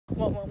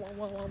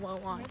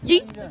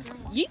Yeet.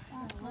 Yeet.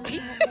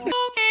 Yeet.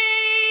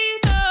 Okay,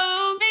 so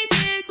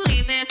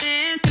basically this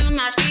is too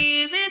much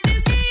beef. This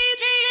is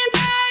KJ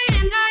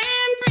and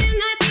Diane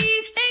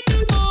Trinity. Stay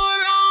tuned for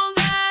all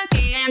the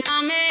tea and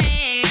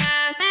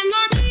tomatoes and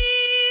more.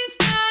 Please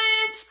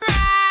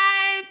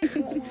subscribe.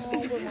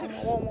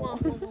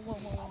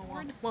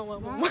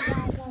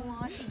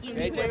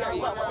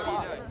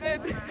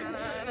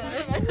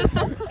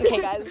 Okay,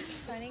 guys.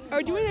 Are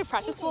we doing a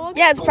practice vlog?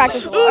 Yeah, it's a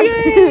practice vlog.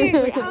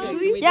 Wait,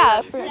 actually?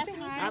 Yeah.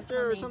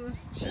 After or something?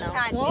 No.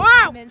 Hi,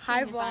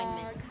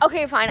 vlog.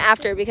 Okay, fine,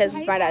 after, because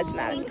my dad's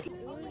mad.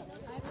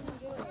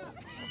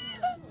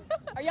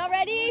 Are y'all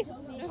ready?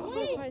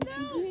 Wait,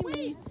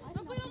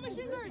 I'm playing on my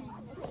shin guards.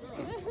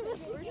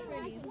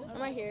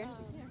 Am I here?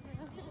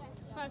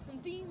 Find some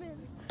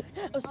demons.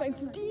 Let's find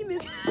some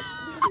demons.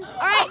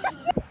 Alright.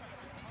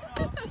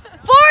 4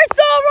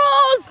 soul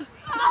rolls!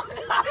 Oh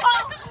no!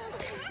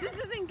 This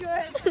isn't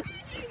good.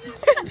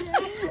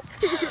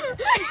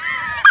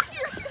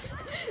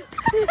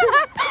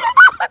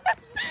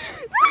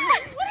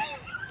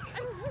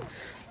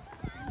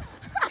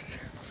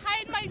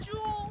 Hide my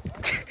jewel.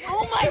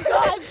 Oh my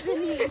god,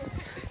 Sydney.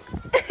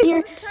 Here.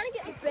 I'm trying to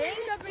get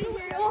banged up in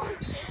here.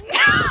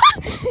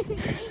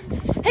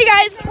 Hey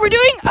guys, we're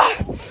doing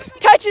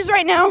touches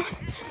right now.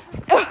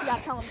 Yeah,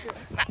 tell them to.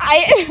 I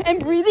am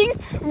breathing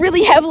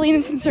really heavily and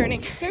it's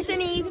concerning. Here,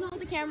 Sydney, you can hold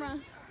the camera.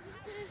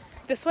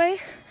 This way.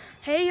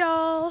 Hey,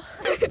 y'all.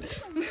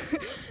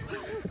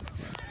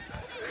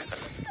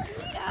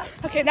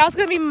 Okay, now it's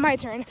gonna be my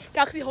turn.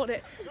 Galaxy, hold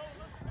it. Am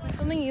I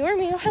filming you or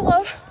me? Oh,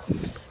 hello.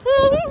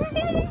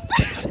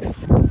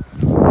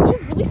 I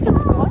should really start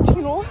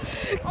watching, oh,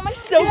 am I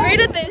so great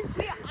at this?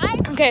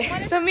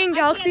 Okay, so me and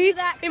Galaxy,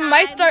 we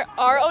might start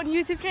our own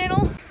YouTube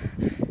channel.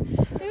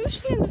 Maybe we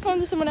should hand the phone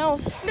to someone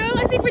else. No,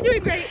 I think we're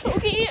doing great.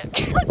 Okay.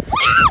 Did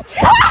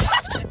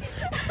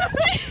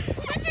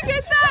you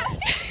get that?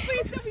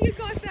 Please tell me you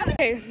got that.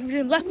 Okay, we're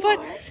doing left foot,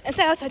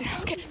 inside, outside.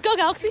 Okay, go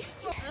Galaxy.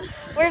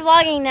 We're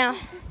vlogging now.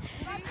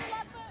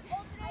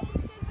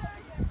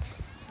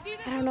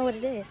 I don't know what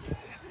it is.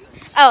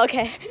 Oh,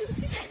 okay.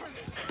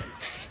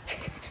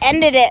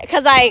 Ended it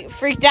because I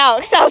freaked out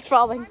because I was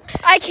falling.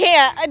 I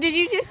can't. Did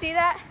you just see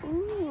that?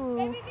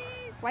 Ooh.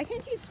 Why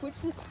can't you switch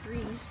the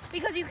screen?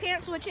 Because you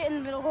can't switch it in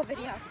the middle of a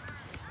video.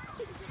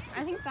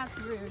 I think that's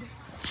rude.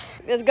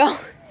 Let's go.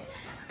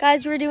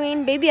 Guys, we're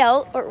doing baby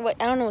out, or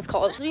what, I don't know what it's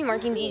called. It's supposed to be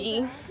marking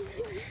GG.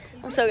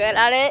 I'm so good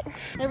at it.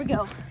 There we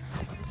go.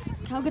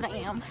 How good I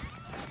am.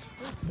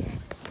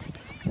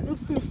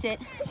 Oops, missed it.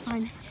 It's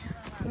fine.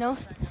 You know?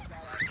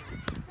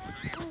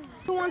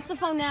 Who wants the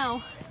phone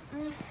now?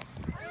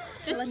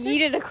 Just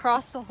yeet it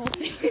across the whole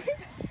thing.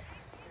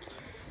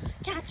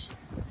 Catch.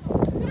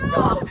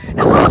 No!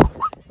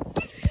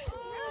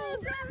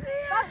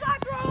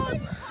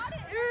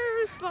 You're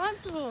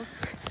irresponsible.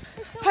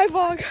 Hi,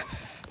 vlog.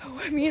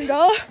 Me and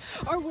Bella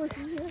are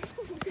working here.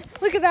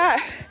 Look at that.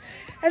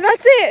 And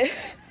that's it.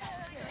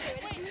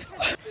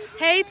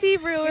 Hey, T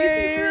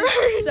Brewers.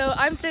 So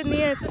I'm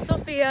Sydney and this is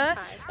Sophia.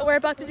 And we're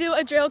about to do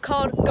a drill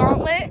called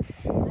Gauntlet,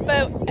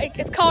 but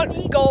it's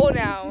called Goal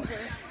now.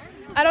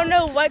 I don't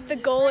know what the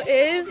goal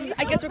is.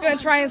 I guess we're gonna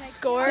try and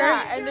score.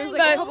 Yeah, and there's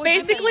like but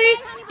basically,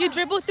 you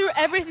dribble through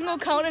every single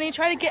cone and you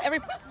try to get every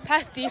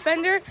past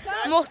defender.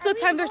 Most of the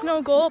time there's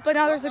no goal, but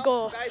now there's a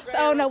goal. So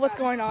I don't know what's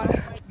going on.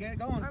 Get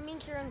going. I mean,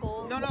 Keirra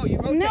goal. No, you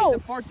rotate the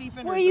fourth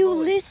defender. Were you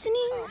listening?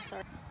 Oh, I'm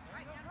sorry.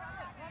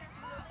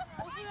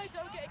 Hopefully I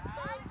don't get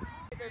exposed.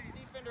 There's a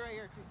defender right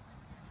here too.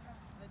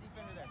 The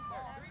defender there.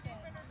 Three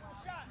defenders for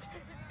shot.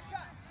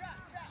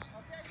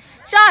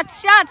 Shot.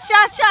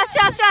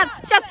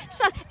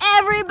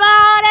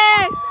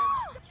 Everybody!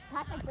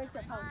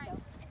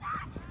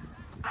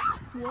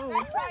 Whoa.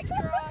 That's right,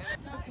 Keirra.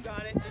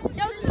 Got it. Just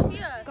No, just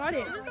Sophia. Got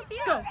it. Just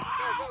Sophia. go.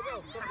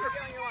 Sophia,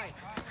 get on your line.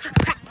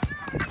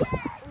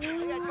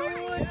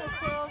 Ooh, so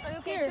close. Are you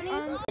okay, Triny?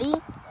 Ready?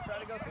 Try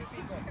to go through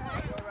people.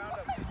 Go around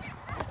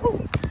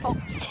them.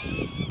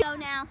 Go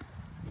now.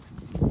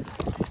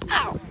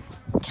 Ow!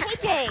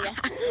 KJ!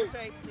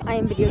 Rotate. I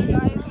am videotaping.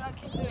 Guys, got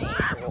kicked in the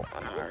ankle.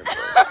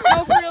 No,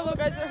 for real though,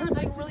 guys, it hurts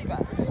like really bad.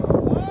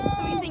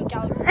 What do you think,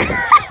 Galaxy?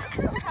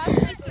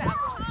 Perhaps she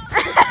snapped.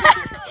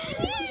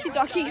 Is she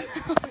talking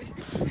about?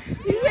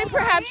 You say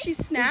perhaps she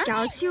snapped?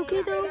 Galaxy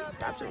okay though?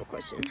 That's a real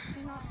question.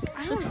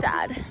 She looks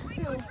sad.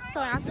 So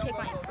I have to take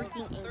my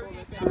freaking ankle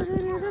this time.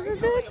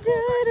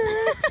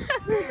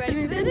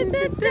 Ready for this?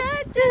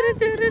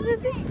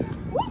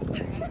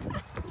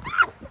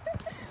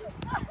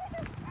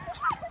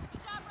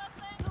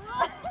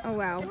 Oh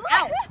wow.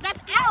 Ow!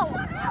 That's out!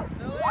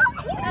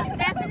 That's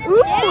definitely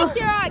Ooh. Get it,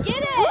 Keirra!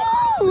 Get it!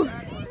 Ooh.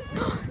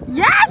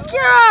 Yes,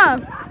 Keirra!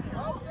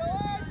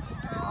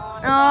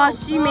 Oh,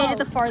 she made it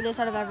the farthest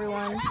out of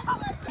everyone.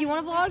 Do you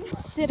want to vlog?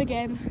 Sit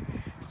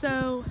again.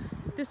 So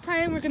this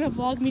time we're gonna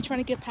vlog me trying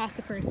to get past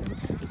a person.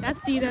 That's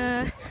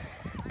Dita.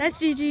 That's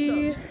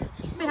Gigi.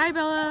 Say hi,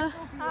 Bella.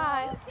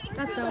 Hi.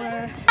 That's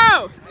Bella.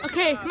 Oh!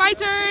 Okay, my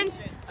turn.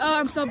 Oh,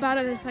 I'm so bad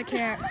at this. I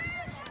can't.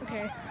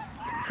 Okay.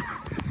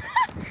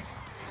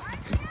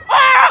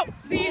 Oh!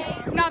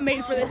 not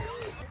made for this.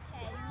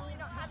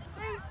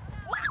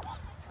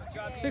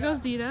 There goes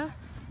Dita.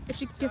 If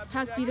she gets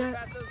past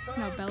Dita,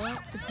 no, Bella,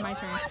 it's my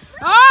turn.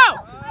 Oh!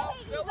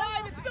 Still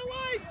live, it's still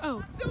live!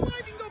 Oh. Still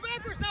live, you can go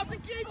backwards, now it's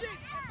engaging!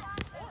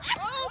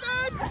 Oh,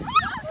 good!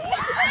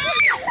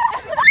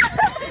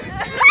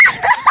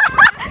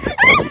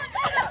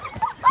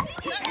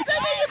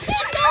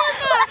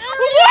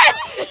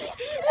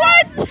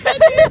 What?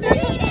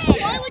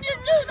 Why would you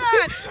do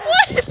that?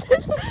 What?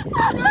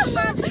 What?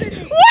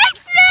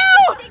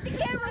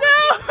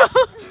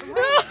 No!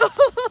 No!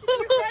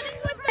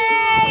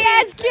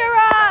 Yes,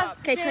 Keirra!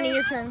 Okay, Trini,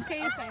 your turn.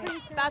 Okay,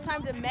 It's about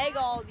time to meg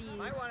all these.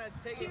 I want to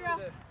take it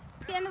to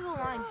The end of the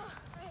line.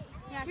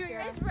 Yeah,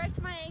 Keirra. It's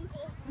wrecked my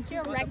ankle.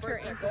 Keirra the wrecked her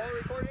person ankle. goal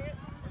recording it,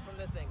 or from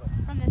this angle?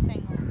 From this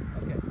angle.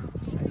 Okay.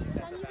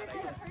 That's a bad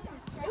idea.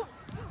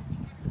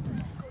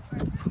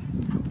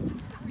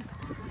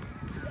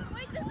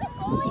 Wait, does the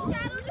goalie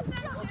shadow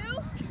defend too?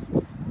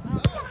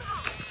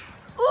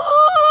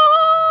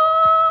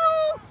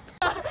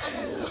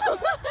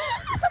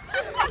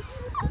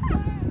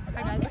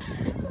 Hi, guys.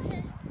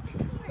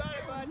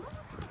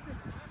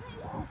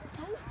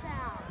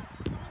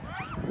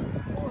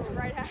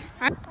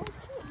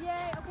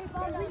 Yay, okay,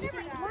 ball down. Why did you take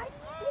my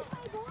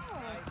ball?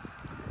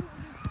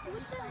 What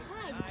the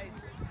heck? Nice.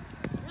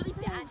 Really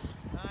bad.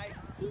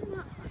 Nice.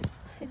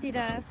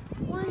 Dita.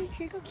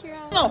 Here you go,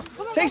 Keirra. No,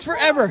 takes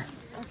forever.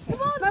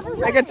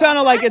 Like a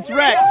tunnel, like it's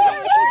wrecked.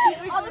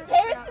 All the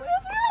parents in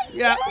this room?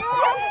 Yeah.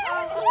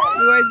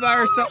 Nue's by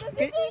herself.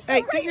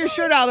 Hey, get your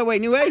shirt out of the way,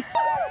 Nue.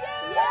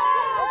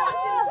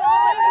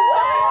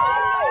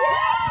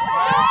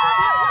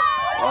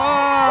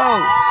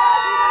 Oh!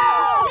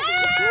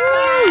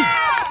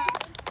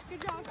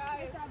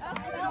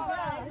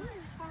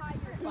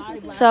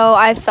 So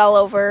I fell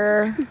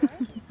over.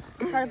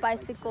 Tried to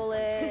bicycle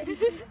it.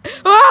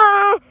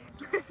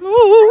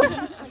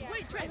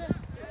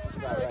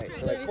 Right,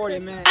 so like 40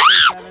 minutes,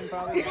 37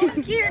 probably.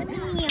 Scared me.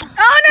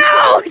 Oh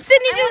no!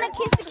 Sydney just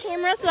kiss the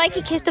camera so I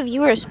can kiss the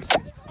viewers.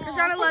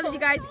 Krystianna loves you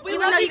guys,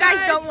 even though you guys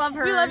don't love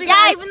her. We love you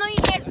yeah, guys. even though you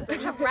guys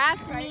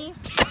harassed me.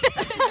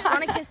 You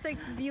want to kiss the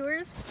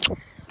viewers?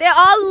 They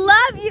all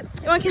love you.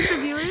 You want to kiss the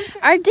viewers?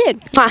 I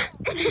did. Mwah.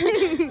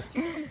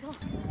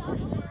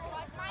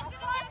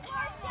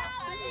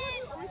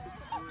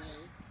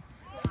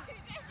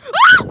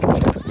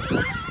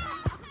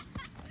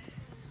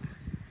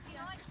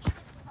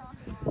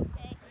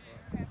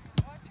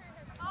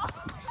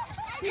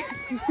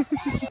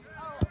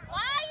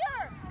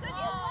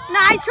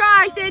 Nice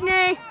try,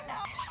 Sydney.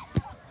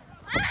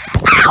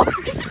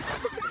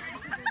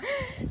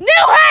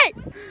 New hate.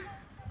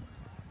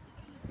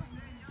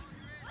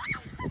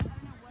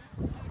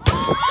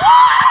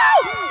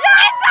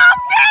 Nice,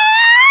 Sophia!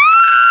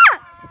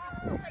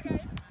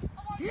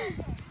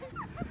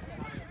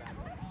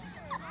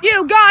 You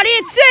got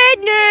it,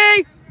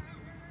 Sydney.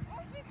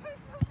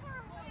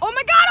 Oh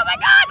my God! Oh my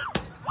God!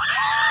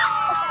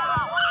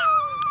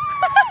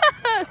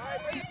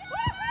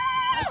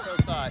 I'm so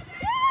sorry.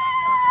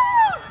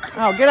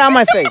 Oh, get out of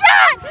my face.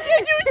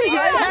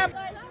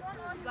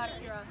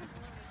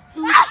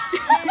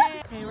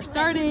 Okay, we're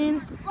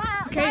starting.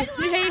 Okay,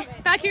 new hay.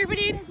 Back here if we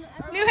need.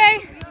 New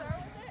hay.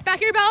 Back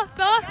here, Bella.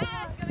 Bella.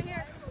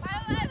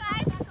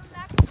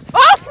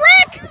 Oh,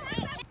 frick!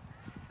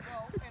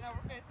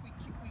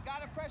 We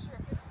got to pressure.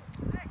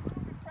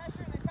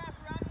 Pressure and they pass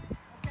around you.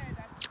 Okay,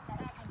 that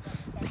happens.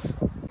 It's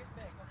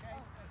big, okay?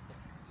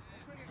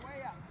 They kick it way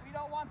up. We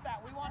don't want that.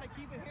 We want to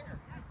keep it here.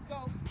 So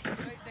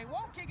they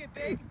won't kick it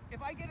big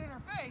if I get in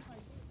her face.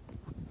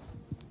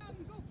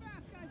 You go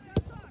fast, guys.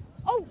 Gotta talk.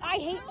 Oh, I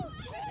hate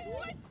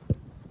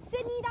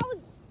Sydney. That was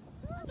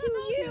to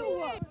you.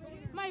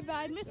 My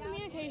bad.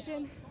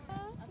 Miscommunication.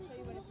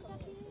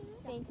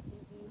 Thanks,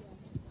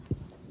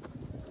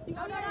 Gigi.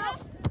 Oh,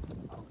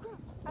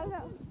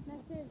 no.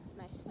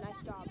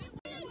 Nice job.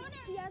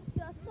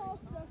 Fiesta,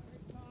 salsa.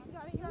 Go.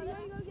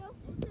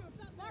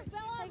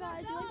 Hey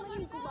guys, you like my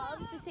new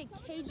gloves? They say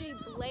KJ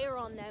Blair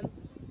on them.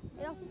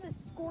 It also says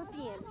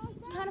Scorpion.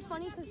 It's kind of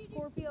funny because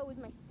Scorpio is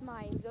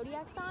my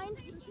zodiac sign,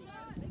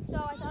 so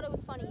I thought it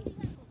was funny.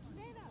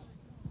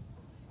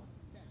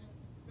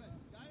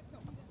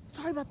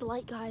 Sorry about the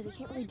light, guys. I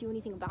can't really do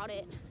anything about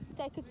it.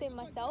 I could save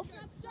myself.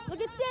 Look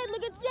at Sid!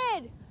 Look at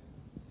Sid!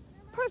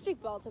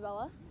 Perfect ball to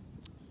Bella.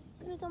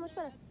 Couldn't have done much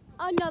better.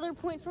 Another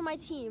point for my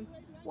team.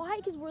 Why?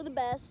 Because we're the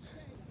best.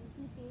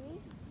 Can you see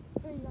me?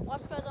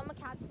 Watch, guys. I'm gonna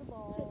catch the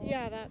ball.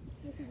 Yeah,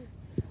 that's.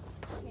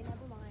 Okay,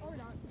 never mind.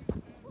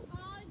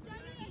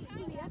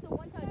 That's a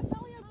one-touch.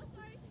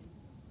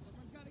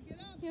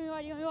 You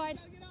wide.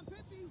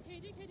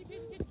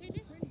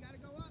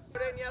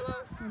 Put it in yellow.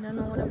 I don't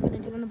know what I'm gonna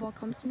do when the ball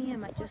comes to me. I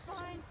might just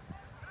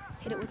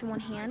hit it with one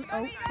hand.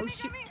 Oh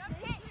shoot.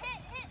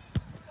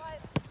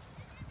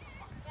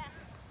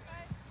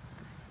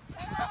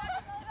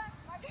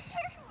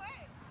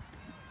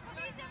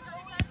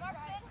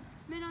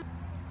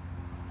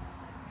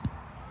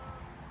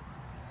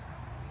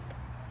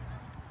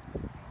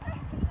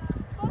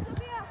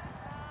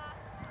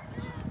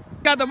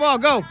 Got the ball,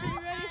 go.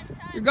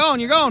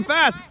 You're going.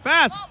 Fast.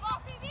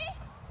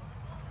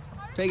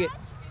 Take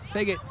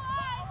it.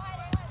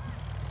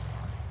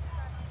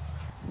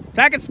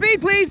 Attack at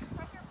speed, please.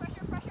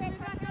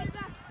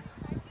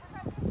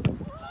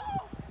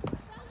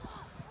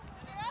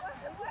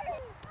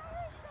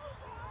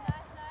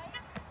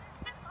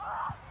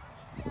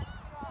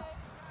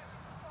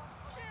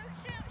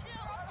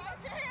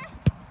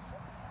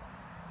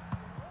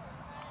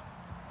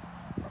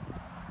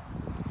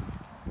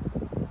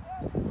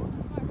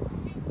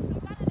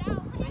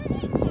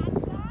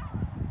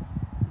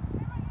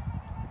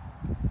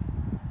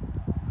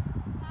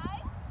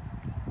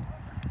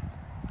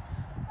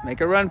 Make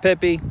a run,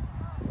 Pippi.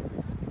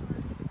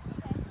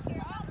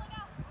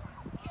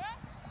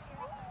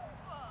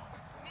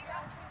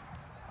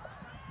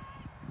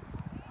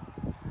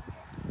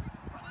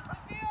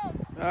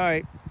 All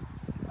right.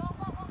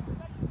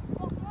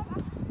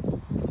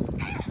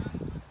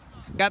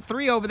 Got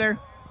 3 over there.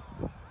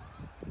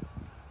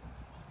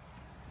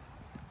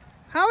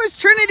 How is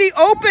Trinity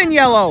open,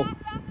 yellow?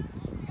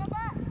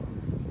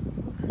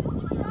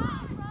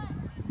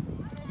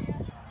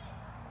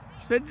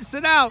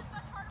 Sit out.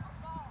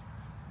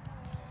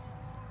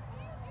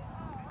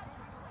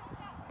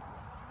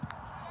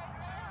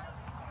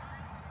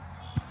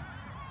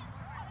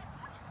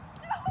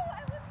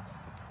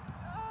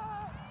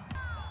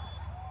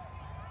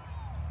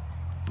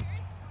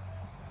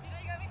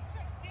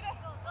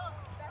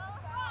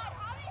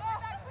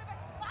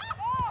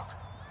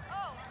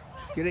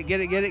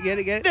 Get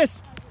it.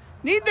 This.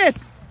 Need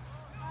this.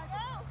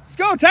 Let's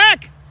go,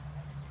 attack.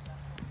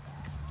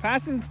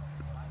 Passing.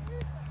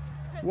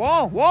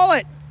 Wall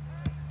it.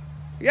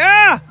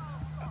 Yeah.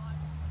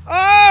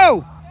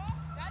 Oh.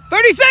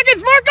 30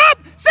 seconds. Mark up.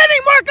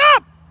 Sitting. Mark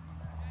up.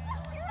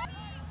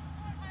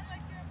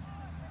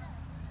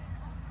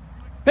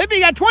 Pippi,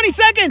 you got 20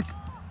 seconds.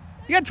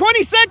 You got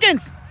 20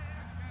 seconds.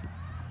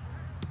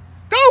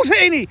 Go,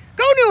 Triny.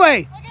 Go,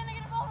 Niue.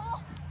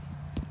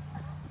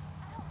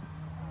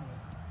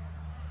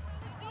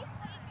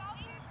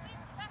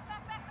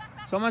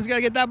 Someone's got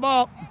to get that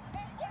ball.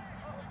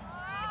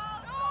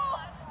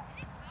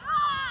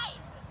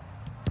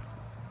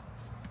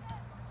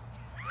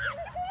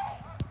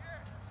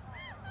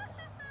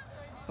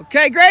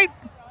 Okay, great.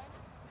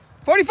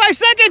 45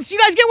 seconds. You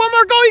guys get one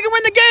more goal, you can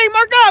win the game.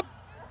 Mark up.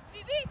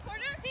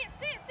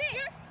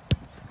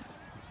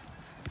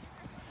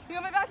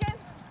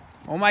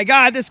 Oh my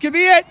God, this could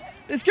be it.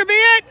 This could be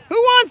it. Who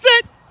wants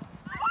it?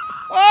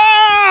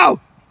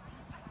 Oh!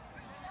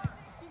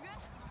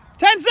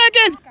 10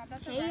 seconds.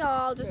 Hey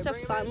y'all, just a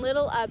fun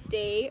little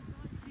update.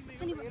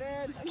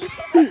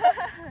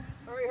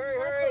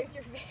 Hurry.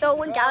 So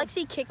when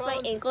Galaxy kicked my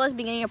ankle at the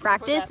beginning of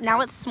practice,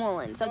 now it's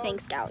swollen. So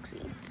thanks,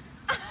 Galaxy.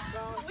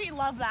 We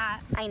love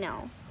that. I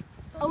know.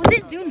 Oh, was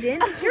it zoomed in?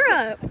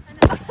 Keirra.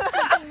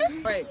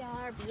 Wait.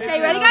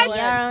 Okay, ready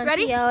guys?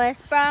 Ready?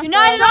 United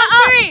on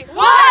 3. 1, 2,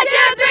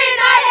 3,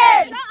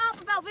 United! Shut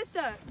up about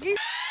Vista.